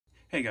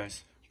Hey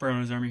guys,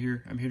 BR9's Army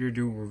here. I'm here to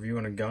do a review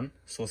on a gun,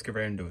 so let's get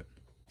right into it.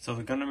 So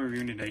the gun I'm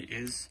reviewing today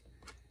is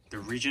the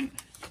Regent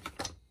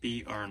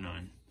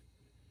BR9.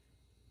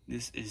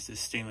 This is the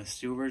stainless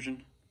steel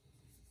version.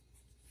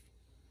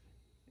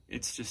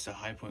 It's just a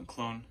high point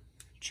clone,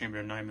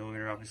 chambered at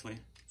 9mm obviously.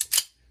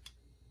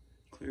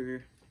 Clear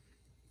here.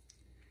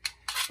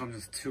 Comes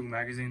with 2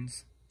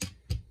 magazines.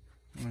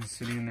 One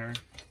sitting in there.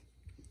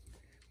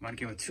 Mine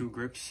came with 2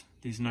 grips.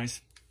 These nice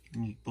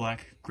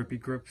black grippy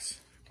grips.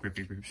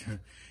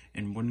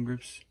 And wooden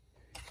grips.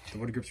 The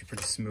wooden grips are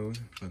pretty smooth,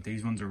 but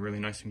these ones are really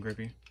nice and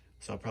grippy,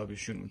 so I'll probably be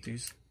shooting with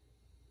these.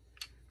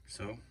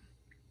 So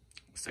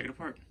let's take it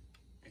apart.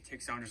 It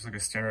takes down just like a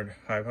standard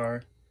high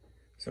power.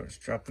 So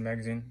just drop the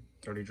magazine,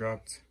 it's already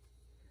dropped,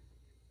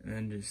 and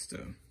then just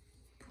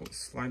pull the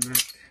slide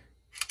back.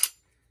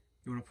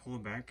 You want to pull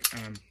it back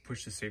and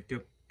push the safety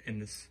up in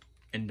this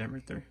indent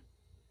right there,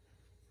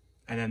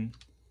 and then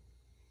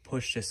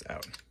push this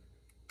out,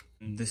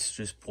 and this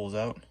just pulls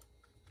out.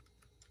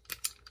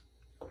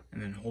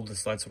 And then hold the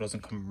slide so it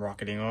doesn't come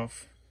rocketing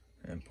off,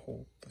 and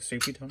pull the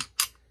safety down.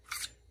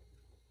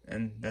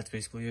 And that's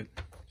basically it.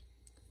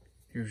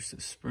 Here's the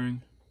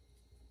spring.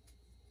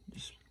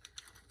 Just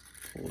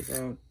pull it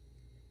out.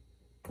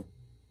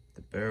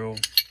 The barrel.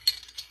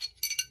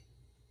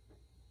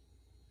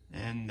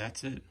 And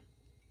that's it.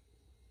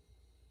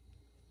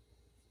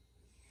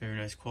 Very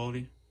nice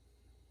quality.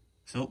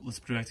 So let's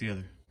put it back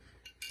together.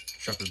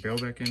 Drop the barrel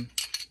back in.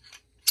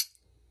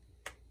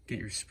 Get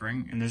your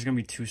spring, and there's gonna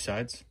be 2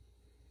 sides.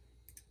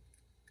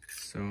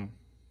 So,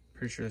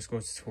 pretty sure this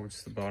goes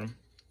towards the bottom,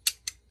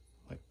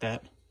 like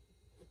that.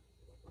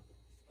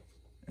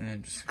 And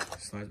then just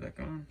slides back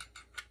on.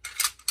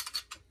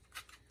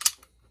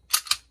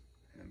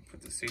 And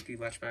put the safety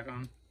latch back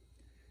on.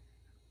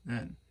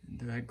 That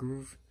into that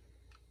groove.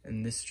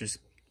 And this just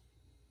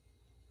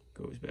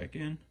goes back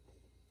in.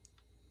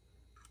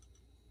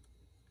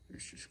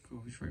 This just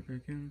goes right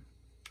back in.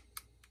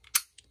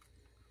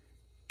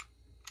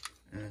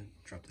 And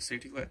drop the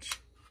safety latch.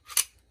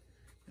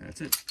 And that's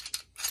it.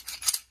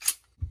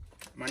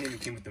 Mine even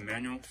came with the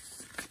manual.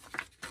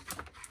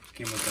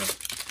 Came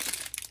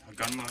with a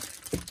gun lock,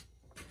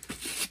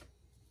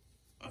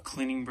 a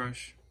cleaning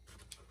brush,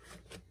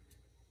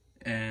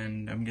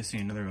 and I'm guessing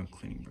another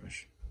cleaning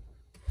brush.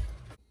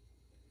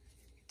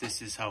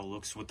 This is how it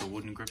looks with the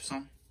wooden grips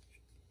on.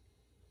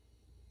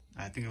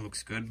 I think it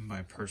looks good, but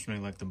I personally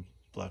like the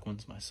black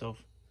ones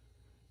myself.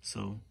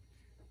 So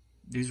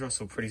these are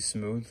also pretty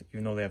smooth,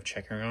 even though they have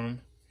checkering on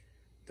them.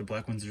 The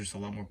black ones are just a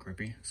lot more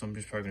grippy, so I'm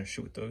just probably gonna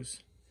shoot with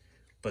those.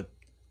 But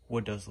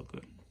wood does look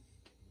good.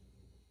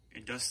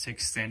 It does take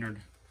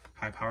standard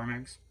high power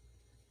mags.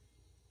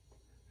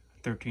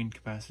 13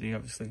 capacity,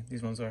 obviously.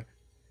 These ones are.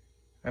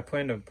 I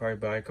plan to probably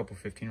buy a couple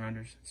 15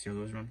 rounders, see how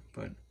those run,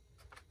 but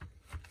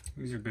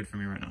these are good for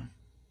me right now.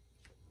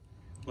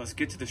 Let's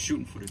get to the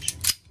shooting footage.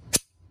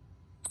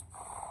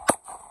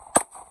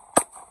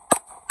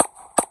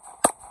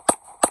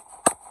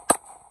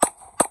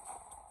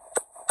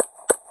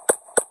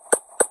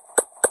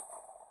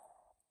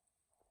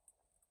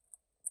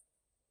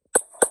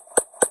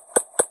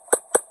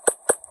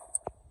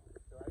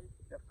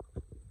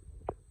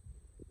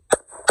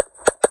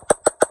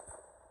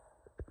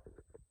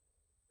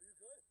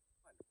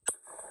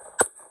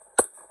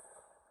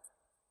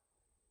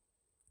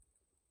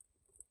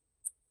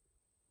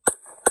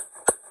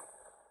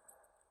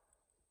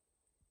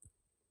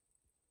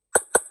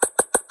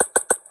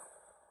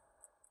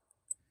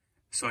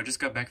 So I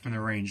just got back from the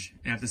range,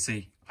 and I have to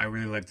say, I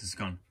really like this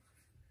gun.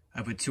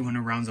 I put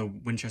 200 rounds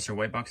of Winchester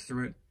white box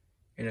through it,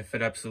 and it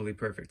fit absolutely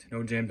perfect.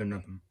 No jams or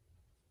nothing.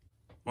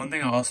 One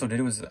thing I also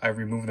did was I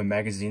removed the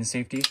magazine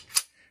safety.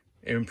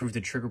 It improved the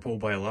trigger pull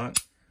by a lot,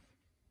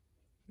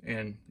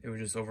 and it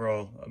was just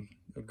overall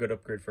a good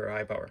upgrade for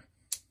high power.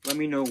 Let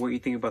me know what you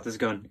think about this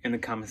gun in the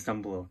comments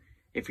down below.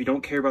 If you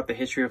don't care about the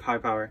history of high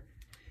power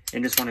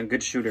and just want a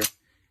good shooter,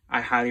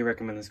 I highly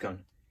recommend this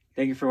gun.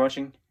 Thank you for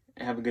watching,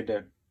 and have a good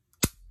day.